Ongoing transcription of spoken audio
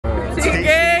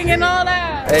and all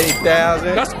that.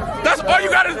 80,000. That's all you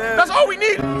gotta. That's all we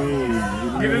need.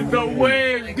 Get in the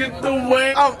way. Get the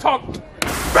way. I'm talking.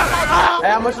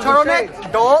 Hey, how much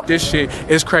turtleneck? Dog. This shit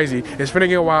is crazy. It's finna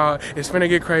get wild. It's finna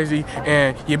get crazy.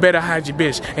 And you better hide your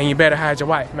bitch. And you better hide your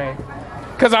wife, man.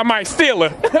 Cause I might steal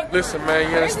her. Listen,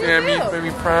 man, you understand me?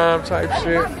 Maybe Prom type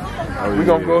shit. We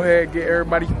gonna go ahead and get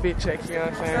everybody fit checks, you know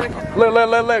what I'm saying?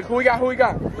 Look. Who we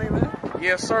got?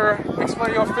 Yes, sir.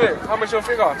 Explain your fit. How much your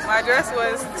fit cost? My dress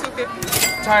was $250.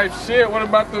 Type shit. What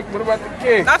about the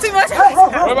cake? Not too much.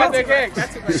 What about the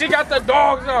cakes? She got the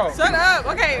dogs on. Shut up.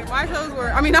 Okay, my toes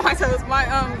were. I mean, not my toes.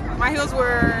 My heels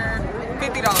were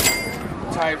 $50.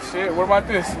 Type shit. What about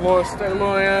this? Little, you know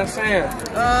what I'm saying?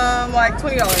 Like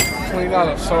 $20.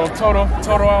 $20. So total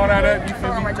all that up. You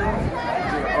feel me?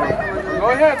 Go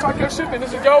ahead, talk your shit.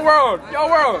 This is your world.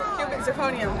 Cubic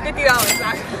zirconium,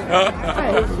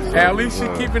 $50. Hey, at least she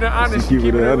keeping it honest. She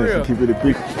keeping it real. She keeping it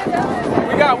big.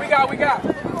 We got.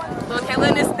 Little Kayla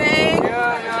in this thing. Yeah, you know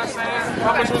what I'm saying?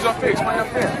 How much was your fit? Explain your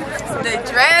fit. The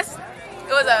dress,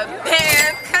 it was a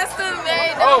band, custom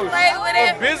made. Don't play with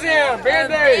it.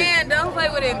 Band-Aid. Don't play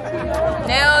with it.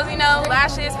 Nails, you know,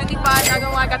 lashes, 55. Not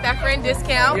gonna lie, got that friend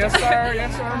discount. Yes, sir.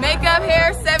 Makeup,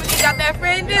 hair, 70. Got that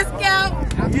friend discount.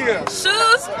 Yeah.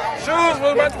 Shoes,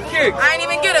 what about the kick? I ain't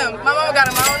even get them. My mama got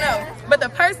them. I don't know. But the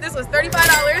purse, this was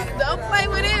 $35. Don't play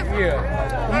with it.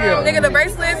 Yeah. Nigga, the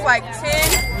bracelet's like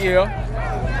 10. Yeah.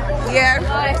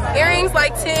 Earrings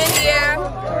like 10. Yeah.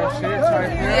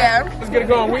 Yeah. Let's get it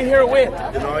going. We here with.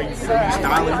 You know, you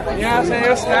styling. Yeah, I'm saying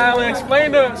you're styling.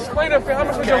 Explain the fit. How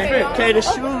much was your fit? Okay, the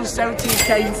shoes,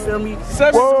 17K, you feel me?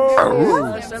 17.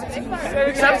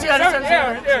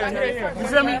 Yeah. You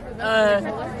feel me?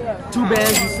 2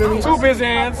 bands, you feel me? 2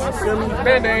 Biz-Ans. You feel me?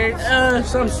 Band-Aids.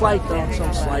 Some slight though,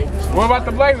 some slight. What about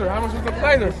the blazer? How much was the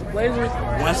blazer? Blazer?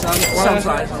 Some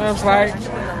slight. Some slight.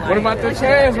 What about the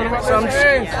chains?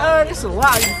 It's a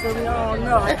lot, you feel me? I don't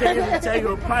know. I can't even tell you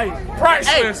a price.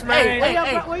 Priceless, man. Hey.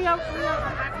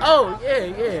 Oh, yeah.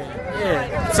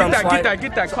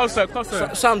 Get that. Close up.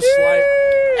 Some slight.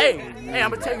 Hey,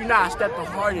 I'm gonna tell you now, I stepped the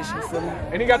hardest, you feel me?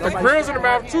 And he got the grills in the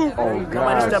mouth too. Oh, God.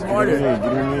 Nobody stepped harder.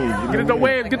 Get the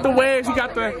waves. He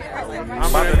got the. I'm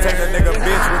about to take a nigga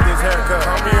bitch with this haircut.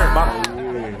 Come here.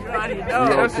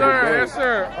 Yes,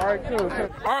 sir. All right, cool. All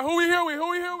right, who we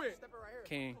here with?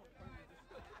 King.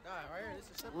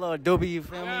 Little doobie, you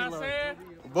feel me?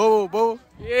 Boo.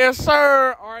 Yes,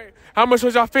 sir. All right. How much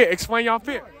was y'all fit? Explain y'all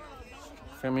fit.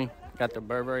 Feel me? Got the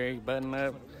Burberry button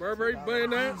up.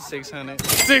 600. 600.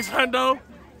 600.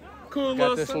 Cool.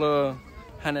 Got this little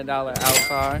 $100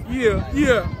 outside. Yeah. You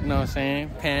know what I'm saying?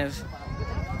 Pants.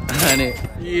 100.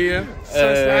 Yeah.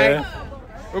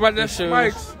 What about the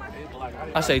spikes?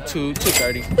 I say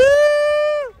 230.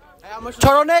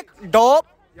 Turtleneck? Dope.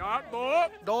 Y'all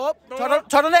Dope.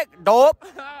 Turtleneck? Dope.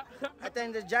 I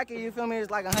think the jacket, you feel me,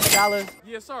 is like $100.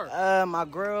 Yes, sir. My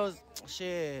girls,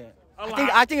 shit.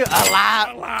 I think a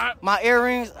lot. A lot. My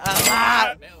earrings, a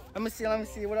lot. Let me see.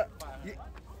 What up?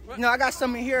 No, I got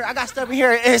something here.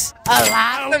 It's a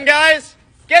lot. Them guys,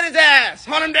 get his ass.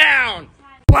 Hunt him down.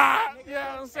 You know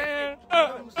what I'm saying?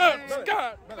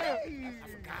 Scott.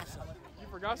 You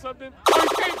forgot something? I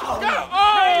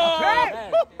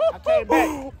came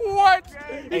back. What?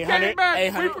 He came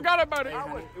back. We forgot about it.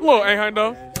 Little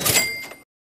 800.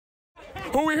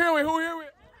 Who we here with?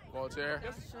 Voltaire.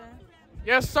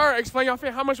 Yes, sir. Explain y'all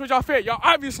fit. How much was y'all fit? Y'all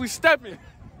obviously stepping.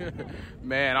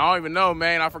 Man, I don't even know,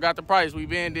 man. I forgot the price. We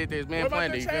been did this, man. What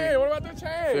about the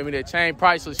chain? Feel me? The chain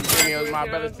priceless. You feel me? It was my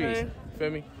brother's piece.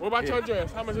 Feel me? What about your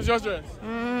dress? How much was your dress?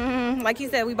 Like you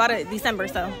said, we bought it December,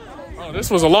 so. Oh, this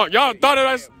was a long. Y'all thought of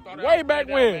us way back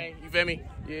when. You feel me?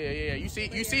 Yeah. You see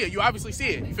it. You obviously see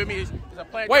it. You feel me? It's a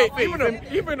plan. Wait, even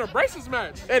the braces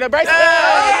match. Hey, the braces.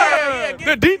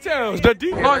 The details.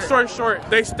 Long story short,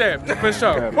 they stepped for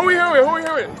sure. Who we here with?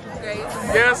 Grace.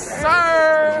 Yes,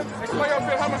 sir. Explain your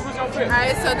fit. How much was your fit?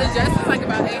 Alright, so the dress is like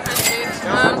about 800.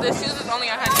 The shoes was only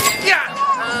 100. Yeah.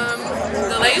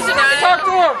 The laser gun. Talk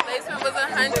to him. Laser was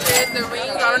 100. The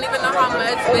rings, I don't even know how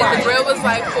much. But the grill was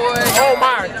like 4.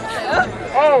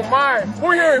 Oh my. Who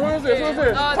here? Who is this? Oh,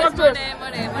 Talk to him.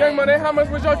 Young Money, how much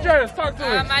was your dress? Talk to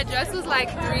him. My dress was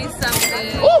like 3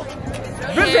 something. Ooh.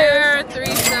 Hair 3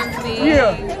 something.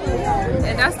 Yeah.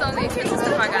 And that's the only expensive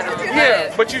stuff I got on.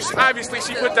 Yeah, but you obviously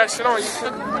she put that shit on.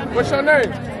 What's your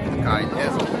name?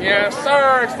 Yes,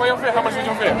 sir. Explain your fit. How much was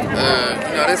your fit? You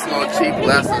know, this little cheap,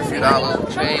 less than a few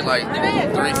dollars. Chain like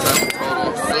 3 something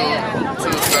total. Suit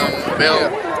 2 something. The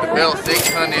belt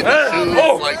 600. The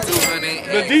shoes like 200.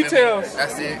 The details.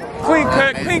 That's it. Clean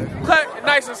cut,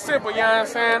 nice and simple. You know what I'm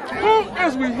saying? Who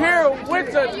is we here with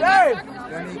today?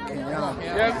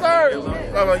 Yes, sir.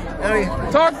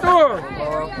 Talk to him.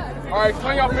 All right,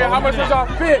 explain your fit. How much was your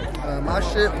fit? My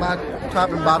top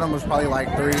and bottom was probably like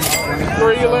 3.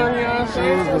 3,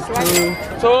 Shoes was 2.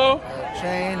 2.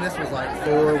 Chain, this was like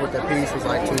 4 with the piece was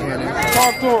like 200.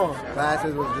 Talk to him.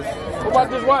 Glasses was just. What about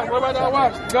this watch? What about that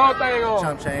watch? Gold thing on.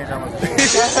 Chump change. I'm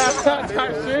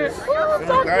Type shit.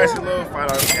 Glasses, little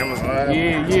 $5 Amazon.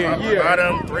 Yeah.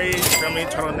 Bottom 3, feel me,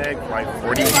 turtleneck, like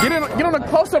 40. Get on the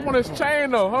close up on this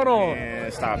chain though. Hold on.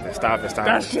 Man, stop it.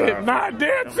 That shit not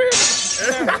dancing.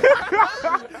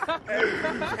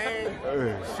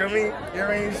 Feel me,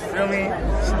 earrings, feel me,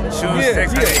 shoes,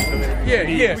 600.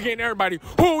 Yeah. We getting everybody.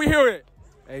 Who are we here with?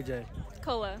 AJ.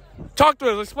 Cola. Talk to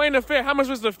us. Explain the fit. How much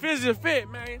was the physical fit,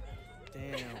 man?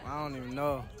 Damn, I don't even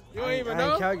know. You don't even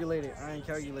know? I ain't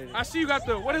calculated. I see you got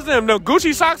the, what is them, the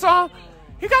Gucci socks on?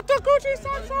 He got the Gucci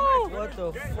socks on. What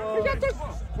the fuck? He got the,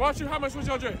 watch you, how much was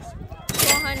your dress?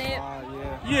 400.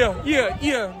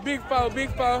 Yeah. Big foul.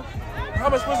 How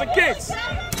much was the kicks?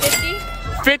 50.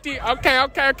 50?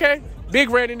 Okay. Big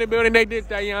Red in the building, they did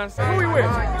that, you know what I'm saying? Who we with?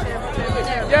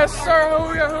 Yes, sir.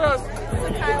 Who else?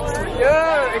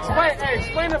 Yeah,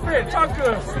 explain the fit. Talk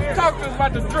to us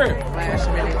about the drip.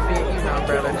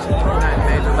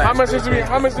 How much is we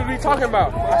talking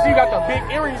about? I see you got the big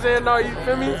earrings in though, you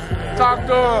feel me? Talk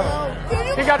to him.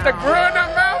 He got the grill in the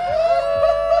mouth.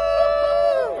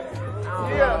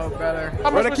 Yeah. How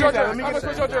much was your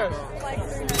dress?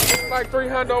 Like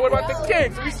 300. What about the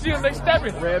kicks? We see them, they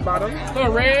stepping. Red bottom.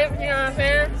 Little red, you know what I'm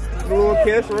saying? Little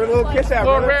kiss out,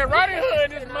 Little Red Riding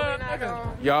Hood, this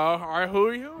motherfucker. Y'all, all right, who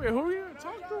are you?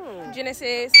 Talk to him.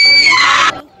 Genesis.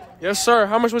 Yes, sir.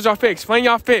 How much was y'all fit? Explain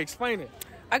y'all fit. Explain it.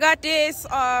 I got this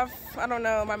off, I don't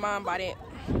know, my mom bought it.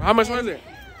 How much was it?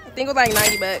 I think it was like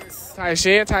 $90. Tight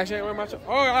shit. Where my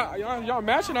oh, y'all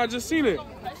matching? I just seen it.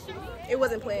 It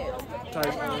wasn't planned.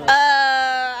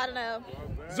 I don't know.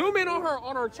 Zoom in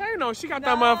on her chain though. She got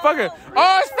that motherfucker.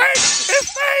 Oh, it's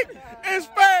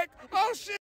fake. Oh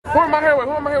shit. Who am I here with?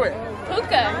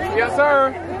 Hookah. Yes,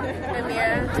 sir.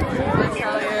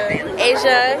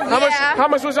 Asia. How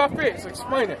much was y'all fit? So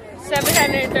explain it.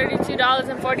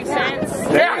 $732.40.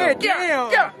 Yeah. Get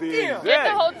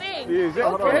the whole thing. You see? Get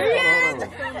on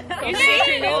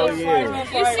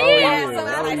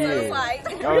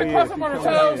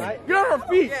her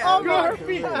feet.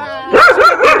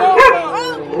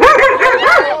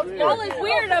 Y'all is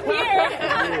weird up here.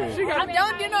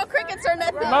 Don't do no crickets or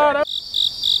nothing.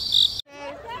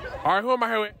 All right, who am I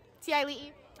here with?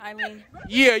 T.I.L.E. Eileen.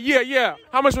 Yeah.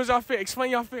 How much was y'all fit? Explain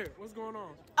y'all fit. What's going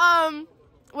on?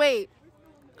 Wait.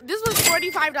 This was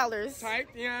 $45. Tight,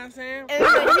 you know what I'm saying? And the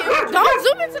heels. Don't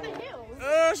zoom into the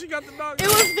heels. She got the dog. It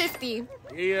was 50.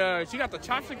 Yeah, she got the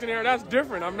chopsticks in there. That's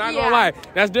different. I'm not gonna lie.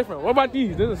 That's different. What about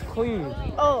these? This is clean.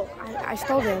 Oh, I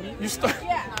stole them. You stole?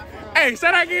 Yeah. Hey, say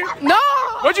that again. No.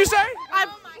 What'd you say?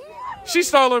 She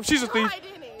stole them. She's a thief. No, I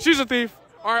didn't. She's a thief.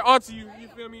 All right, on to you. You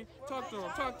feel me? Talk to him.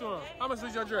 How much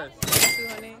was your dress?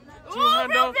 200.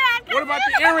 200. What about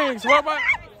the earrings? What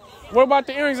about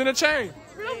the earrings and the chain?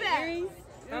 Real bad.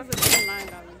 That was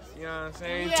 $9. You know what I'm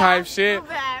saying? Yeah, Type shit.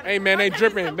 Hey man, they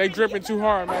dripping too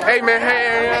hard, man. Hey man, you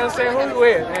know what I'm saying? Who you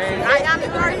with, man? You know what I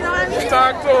mean?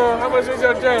 Talk to him. How much was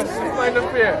your dress? Explain the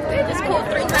fit. It's cool,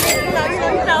 300. You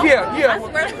know. Yeah.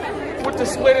 With the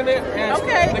split in it. And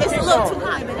Okay, the it's a kicks little on. too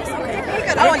high, but it's okay.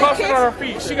 Get closer on her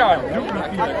feet. She got dookie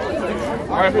feet.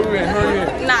 All right, who you in?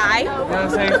 Nah. You know what I'm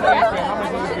saying? How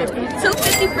much was your dress?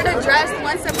 $250 for the dress,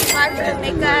 $175 for the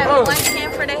makeup,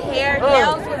 $110 for the hair,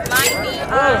 nails was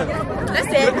 $90. That's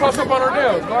Get it. close up on her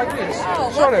nails. Go like this.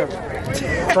 Show them.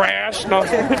 Trash. No.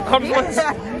 I'm just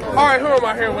all right, who am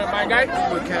I here with, my guy?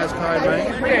 With Cash Card,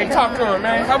 man. Hey, talk to him,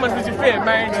 man. How much did you fit,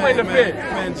 man? Explain the fit.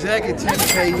 Man, jacket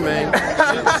 10K, man.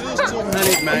 Shoes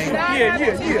 200, man.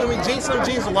 Yeah. I mean, some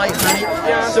jeans are like honey.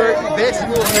 Shirt, vest,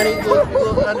 little honey,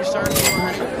 little undershirt, little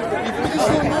honey. You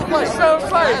little like So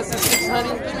glasses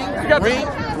 600. You got Ring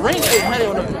 800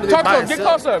 on the. Talk to him. Get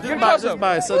close up. Get close up.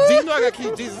 So, do you know I gotta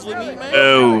keep Jesus with me, man?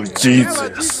 Oh,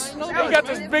 Jesus. He got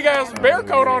this big ass bear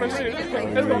coat on and shit.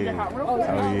 It's gonna get hot real quick.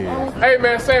 Oh yeah. Hey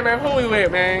man, say man, who we with,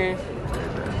 man?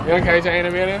 Young KJ ain't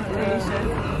a minute.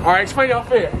 All right, explain your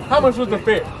fit. How much was the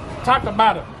fit? Talk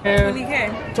about it.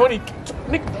 20K. 20K.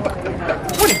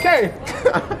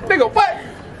 Nigga, what?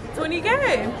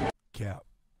 20K. Cap.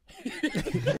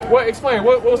 What? Explain.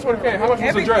 What was 20K? How much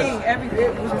was the dress?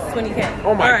 Everything was 20K.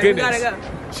 Oh my goodness. We gotta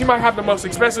go. She might have the most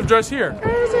expensive dress here.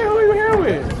 Hey, who we here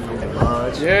with?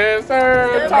 Yes,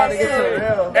 sir. Talk to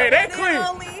him. Hey, they clean.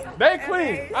 They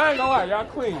clean. I ain't gonna lie, y'all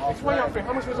clean. Explain your fit.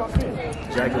 How much was y'all fit?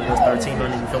 Jacket was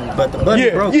 1,300, you feel me? But the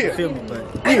button broke, you feel me?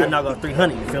 But I knocked out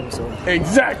 300, you feel me? So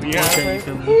exactly, you know what I'm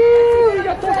saying? Ooh, you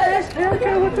got those ass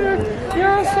haircut with the, you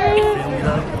know what I'm saying?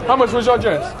 How much was your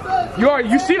dress?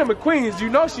 You see them at Queens, you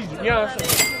know she's, you know what I'm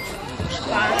saying?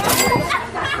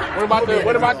 What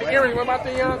about the earring? What about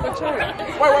the chain?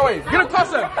 Wait. Get a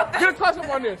close up. Get a close up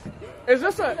on this. Is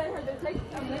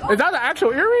that an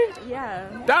actual earring? Yeah.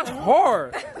 That's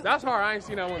hard. That's hard. I ain't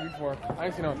seen that one before.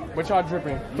 But y'all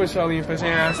dripping. Put Shelly in push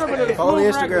hands. Follow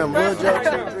Instagram, Lil Joe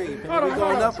 23. We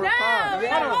going up for prom.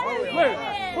 Look,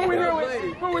 who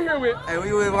we here with? Hey,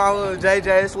 we with my little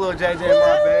JJ. It's little JJ,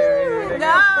 my baby.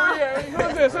 No.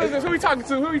 Who's this? Who we talking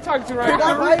to? Who we talking to right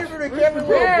now?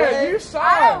 Yeah, you saw.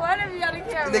 I don't want to be on the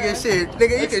camera. Nigga, shit.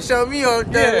 Nigga, you can show me on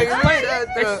there.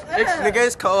 Nigga,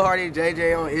 it's Cold Hearted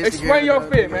JJ on Instagram. Explain your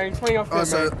fit, man. Explain your fit, man.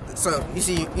 So you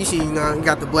see, you know, you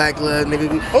got the black glove,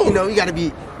 nigga. You know, you gotta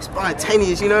be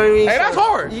spontaneous. You know what I mean? Hey, that's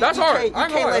hard. That's hard. You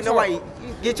can't let nobody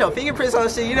get your fingerprints on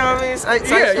shit. You know what I mean?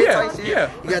 Yeah.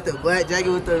 You got the black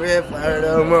jacket with the red flower,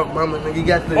 though, mama. Nigga, you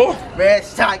got the red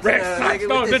socks. Red socks.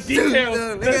 No, the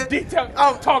details. The details.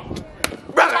 Talk to him,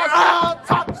 brother.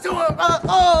 Talk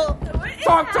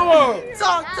to him.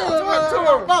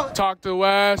 Talk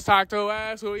to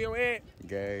us. Who you with?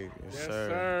 Gay. Yes,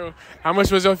 sir. How much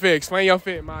was your fit? Explain your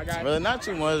fit, my guy. Brother, not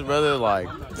too much, brother. Like,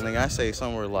 nigga, I say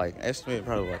somewhere like, estimate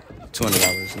probably like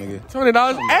 $200, nigga.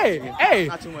 $20? Hey.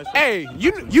 Not too much. Hey,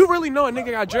 you really know a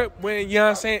nigga got drip when, you know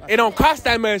what I'm saying? It don't cost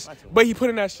that much, but he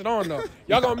putting that shit on, though.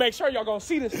 Y'all gonna make sure y'all gonna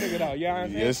see this nigga, though. You know what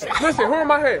I'm saying? Yes. Listen, who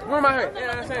am I here? You know what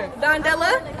I'm saying?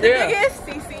 Dondella, the biggest,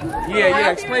 Cece.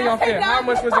 Yeah. Explain your fit. How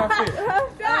much was your fit?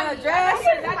 Dress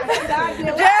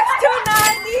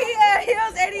 $290,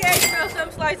 heels 88,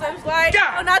 some slight.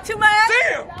 Yeah. Oh, not too much.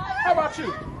 Damn. How about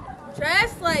you?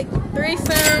 Dress like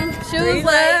 3-some, shoes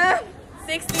like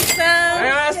 60-some.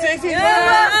 Yeah, 60.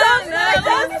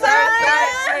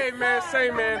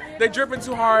 Hey man, they dripping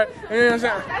too hard. You know what I'm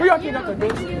saying? Who y'all think got the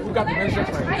best? Who got the best dress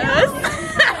right now?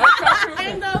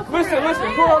 Listen,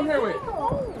 who I'm here with?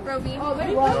 Roby.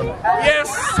 Yes,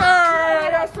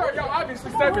 sir. Y'all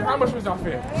obviously stepping. How much was y'all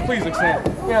fit? Please extend.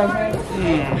 You know what I'm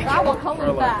saying? I will come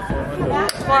back.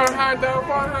 Far high down.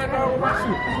 What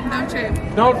about you?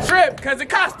 Don't trip, cause it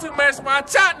costs too much for a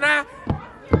shot now.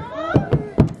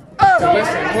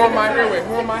 Listen, who am I here with?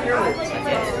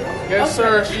 Yes,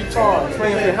 sir. She tall.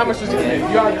 Explain your fit. How much was your fit?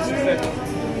 You obviously said.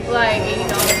 Like $80.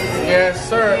 Yes,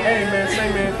 sir. Hey, man.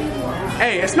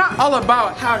 Hey, it's not all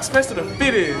about how expensive the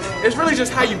fit is. It's really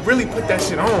just how you really put that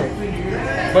shit on.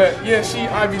 But yeah, she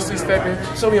obviously stepping.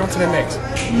 So we on to the next.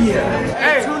 Yeah.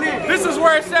 Hey, this is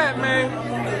where it's at, man.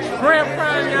 Grand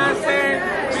Prime, you know what I'm saying?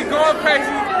 We going crazy.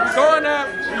 We going up.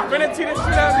 We finna tee this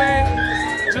shit up, man.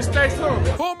 Just stay tuned.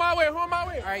 Who am I with? All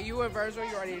right, you with Virgil,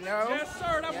 you already know. Yes,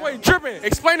 sir. That boy dripping.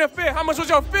 Explain the fit. How much was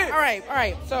your fit? All right.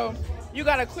 So you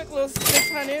got a quick little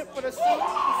 600 for the suit.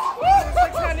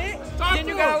 600. Then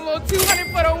you got a little 200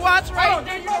 for the watch right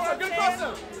there.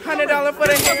 $100 for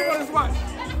the hair.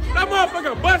 That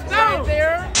motherfucker bust down. Right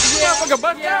there. Motherfucker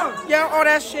bust down. Yeah, all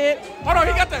that shit. Hold on,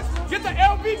 get the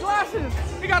LV glasses.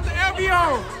 He got the LV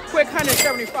on. Quick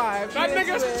 175. That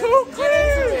nigga's too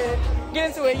clean. Get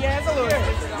into it, yeah, it's a little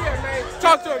Yeah, man.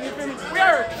 Talk to him, you feel me? We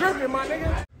are dripping, my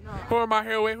nigga. Who am I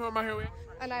here with?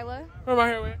 Anila. Who am I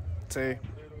here with? T.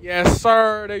 Yes,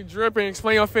 sir. They dripping.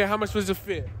 Explain your fit. How much was the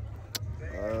fit?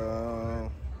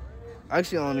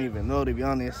 Actually, I don't even know, to be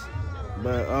honest.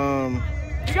 But,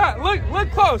 You got, look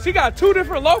close. He got 2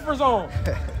 different loafers on.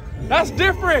 That's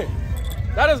different.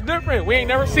 That is different. We ain't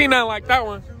never seen nothing like that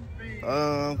one.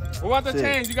 What about the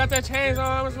chains? You got that chains on?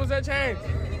 How much was that chain?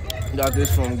 Got this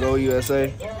from Go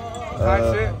USA.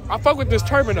 Nice shit. I fuck with this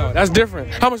turban though. That's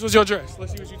different. How much was your dress?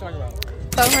 Let's see what you talking about.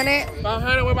 500.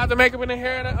 500. What about the makeup and the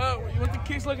hair and the what the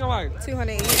kicks looking like?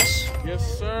 200 each. Yes,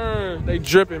 sir. They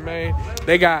dripping, man.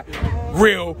 They got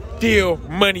real deal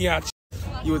money out.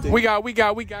 We got do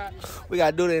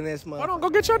that in this month. Hold on, go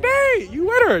get your date. You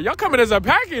with her? Y'all coming as a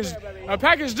package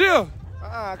deal.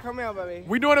 Come here, baby.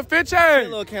 We doing a fit change. She a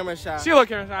little camera shy. She a little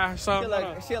camera shy.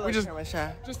 Camera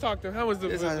shy. Just talk to her. How was the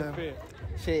fit?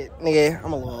 Shit, nigga,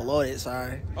 I'm a little loaded,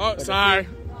 sorry. Oh, sorry.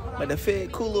 But the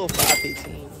fit, cool little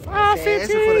 515.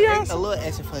 515, yes. A little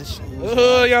extra for the shoes. You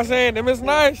know what I'm saying? Them is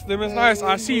nice.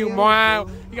 I see you, boy.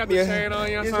 You got the chain on,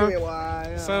 you know what I'm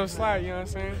saying? Some slack, you know what I'm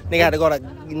saying? Nigga had to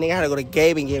go to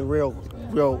Gabe and get real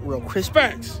crisp.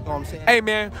 Facts. You know what I'm saying? Hey,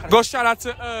 man, go shout out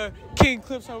to King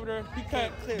Clips over there. He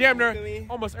cut damn near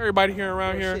almost everybody here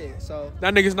around here. Shit, so.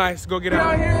 That nigga's nice. Go get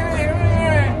out.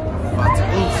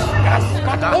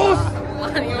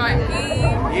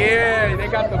 Yeah, they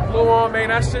got the blue on, man.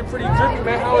 That shit pretty drippy,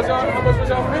 man. How much was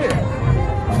y'all fit?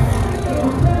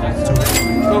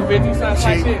 250, sounds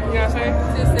like shit. You know what I'm saying?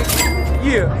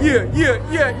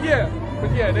 Yeah.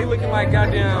 But yeah, they looking like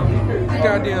goddamn, I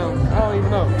don't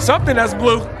even know. Something that's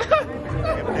blue.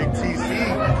 Big TC.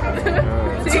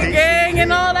 T-gang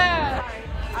and all that.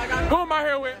 Who am I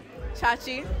here with?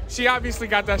 Chachi. She obviously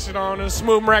got that shit on in a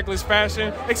smooth, miraculous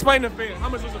fashion. Explain the fit. How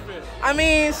much was the fit? I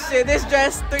mean, shit, this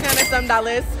dress, $300-some.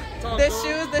 The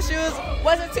shoes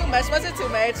wasn't too much.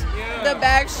 Yeah. The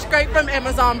bag straight from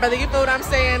Amazon, brother. You feel what I'm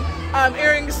saying?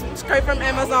 Earrings straight from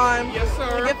Amazon. Yes,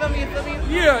 sir. You feel me?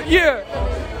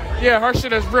 Yeah, her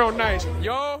shit is real nice.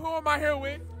 Yo, who am I here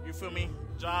with? You feel me?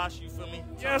 Josh, you feel me?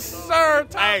 Yes, sir.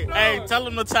 Hey, tell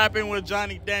him to tap in with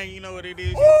Johnny Dang. You know what it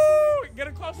is. Ooh, get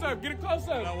it close up. You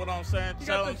know what I'm saying?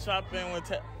 Tell him to tap in with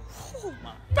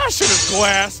That shit is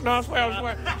glass. No, I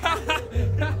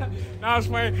was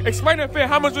playing. Explain the fit.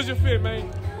 How much was your fit, man?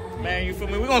 Man, you feel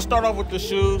me? We're going to start off with the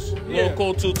shoes. Yeah. Little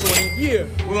cool 220. Yeah.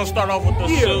 We're going to start off with the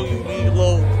shoes. You need a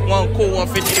little cool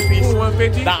 150 a piece. Cool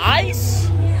 150. The ice.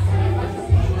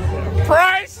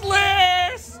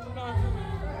 Priceless.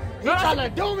 You trying to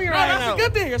do me right now. That's a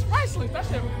good thing. It's priceless. That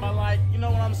shit. But like, you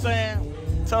know what I'm saying?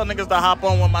 Tell niggas to hop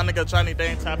on with my nigga Johnny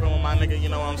Dang, tap in with my nigga, you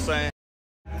know what I'm saying?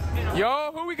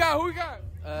 Yo, who we got?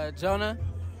 Jonah.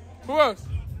 Who else?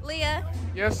 Leah.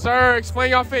 Yes, sir. Explain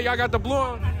y'all fit. Y'all got the blue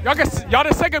on. Y'all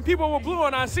the second people with blue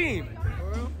on I seen.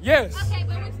 Yes. Okay,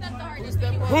 but we stepped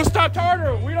harder. Who stopped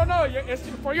harder? We don't know. It's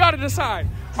for y'all to decide.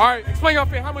 All right, explain your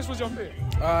fit. How much was your fit?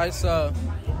 All right, so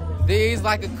these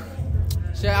like a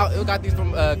shout out. We got these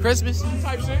from Christmas.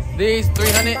 Type shit. These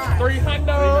 300.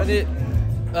 300.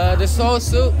 The soul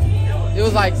suit. It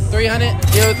was like 300.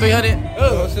 It was 300.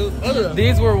 Soul suit.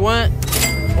 These were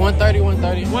 130.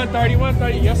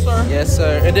 130. Yes, sir. Yes,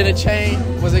 sir. And then the chain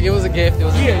was a gift. It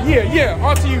was yeah.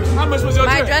 On to you. How much was your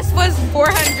My dress was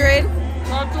 $400.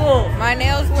 Talk to him. My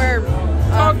nails were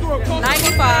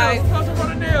 $95. Talk about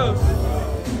the nails.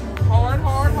 Hard.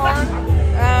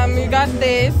 You got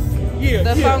this.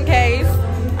 The phone case.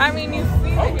 I mean, you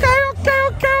see.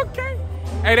 Okay.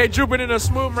 Hey, they drooping in a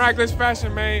smooth, miraculous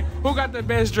fashion, man. Who got the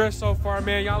best dress so far,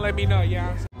 man? Y'all let me know,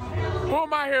 y'all. Who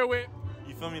am I here with?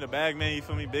 You feel me? The bag man, you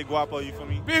feel me? Big Guapo, you feel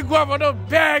me? Big Guapo, the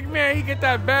bag man. He get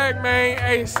that bag, man.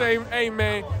 Hey,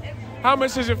 man. How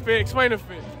much is your fit? Explain the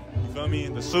fit. You feel me?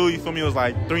 The shoe, you feel me, was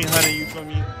like 300, you feel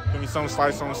me? Some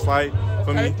slight.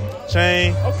 Feel me?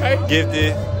 Chain. Okay.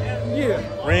 Gifted. Yeah.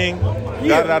 Ring.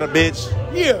 Got it out of bitch.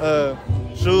 Yeah.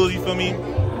 Shoes, you feel me?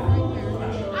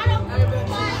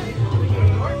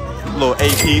 Little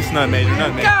 8-piece, nothing major.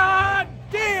 God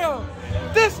damn!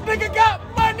 This nigga got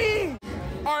money!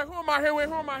 Alright, who am I here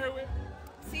with?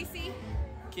 Cece.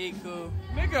 Kiku.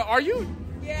 Nigga, are you?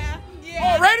 Yeah.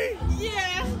 Already?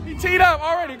 Yeah. He teed up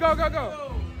already. Go.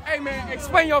 Hey, man,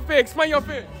 explain your fit.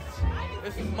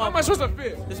 How much was the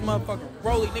fit? This motherfucker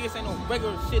Rolly. Niggas ain't no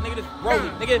regular shit. Nigga, this Rolly.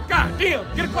 Nigga. God damn.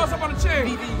 Get a close up on the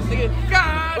chain. Nigga.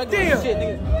 God damn. Shit,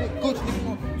 nigga. Gucci,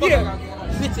 nigga. Yeah.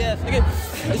 Bitch ass, nigga.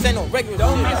 This ain't no regular shit.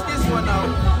 Don't miss this one,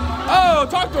 though. Oh,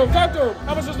 talk to him.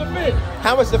 How much was the fit?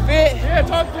 How much the fit? Yeah,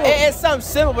 talk to him. It's something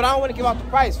simple, but I don't want to give out the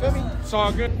price, feel me? It's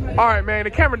all good. All right, man,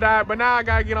 the camera died, but now I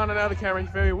got to get on the other camera, you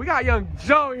feel me? We got young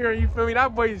Joe here, you feel me?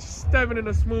 That boy is stepping in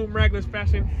a smooth, miraculous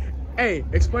fashion. Hey,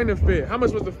 explain the fit. How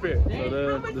much was the fit?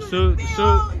 So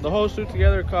the whole suit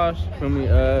together cost, feel me,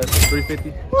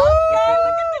 $350.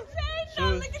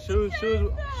 Shoes,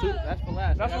 that's for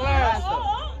last.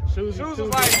 Shoes is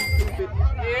like,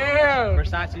 yeah.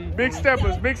 Versace. Big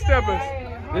steppers.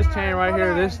 This chain right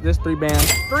here, this 3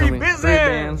 bands. 3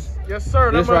 bands. Yes,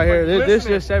 sir. This right here, this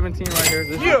is 17 right here.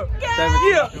 This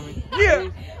 17. Yeah.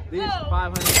 These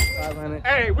 500.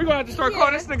 Hey, we gonna have to start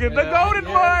calling this nigga the golden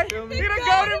boy. He the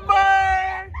golden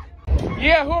boy.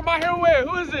 Yeah, who am I here with?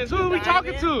 Who is this? Who are we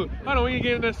talking to? Hold on, we can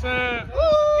get in the sun.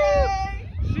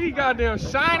 She goddamn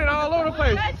shining all over the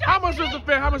place. How much was the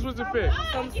fit?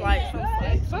 Some slight.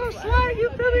 Some slight, you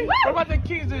feel me? What about the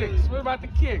kicks? What about the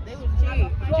kicks? They was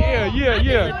cheap.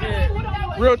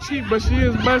 Yeah. Real cheap, but she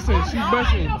is busting. She's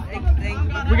busting.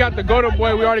 We got the golden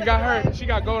boy. We already got her. She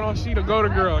got gold on. She the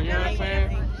golden girl. You know what I'm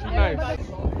saying? She nice.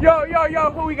 Yo.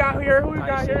 Who we got here?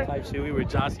 Type shit. We were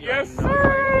Jossie. Yes,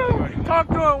 sir. Talk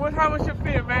to him. How much your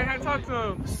fit, man? Talk to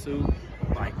him. Suit.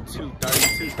 Like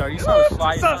 230, something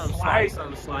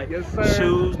slight. Yes, sir.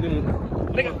 Shoes,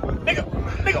 nigga,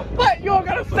 what? You don't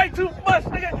gotta say too much,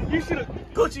 nigga. You should have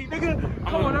Gucci, nigga.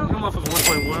 Come on now. I'm off of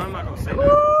 1.1. I'm not gonna say that.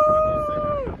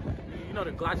 You know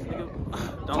the glasses, nigga.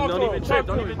 Don't even trip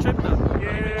though.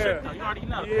 Yeah. You already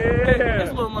know. Yeah.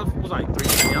 This little motherfucker was like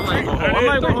 300. I'm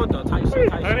not gonna hold that type shit.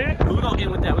 But we gonna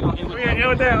end with that.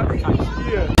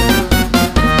 Yeah.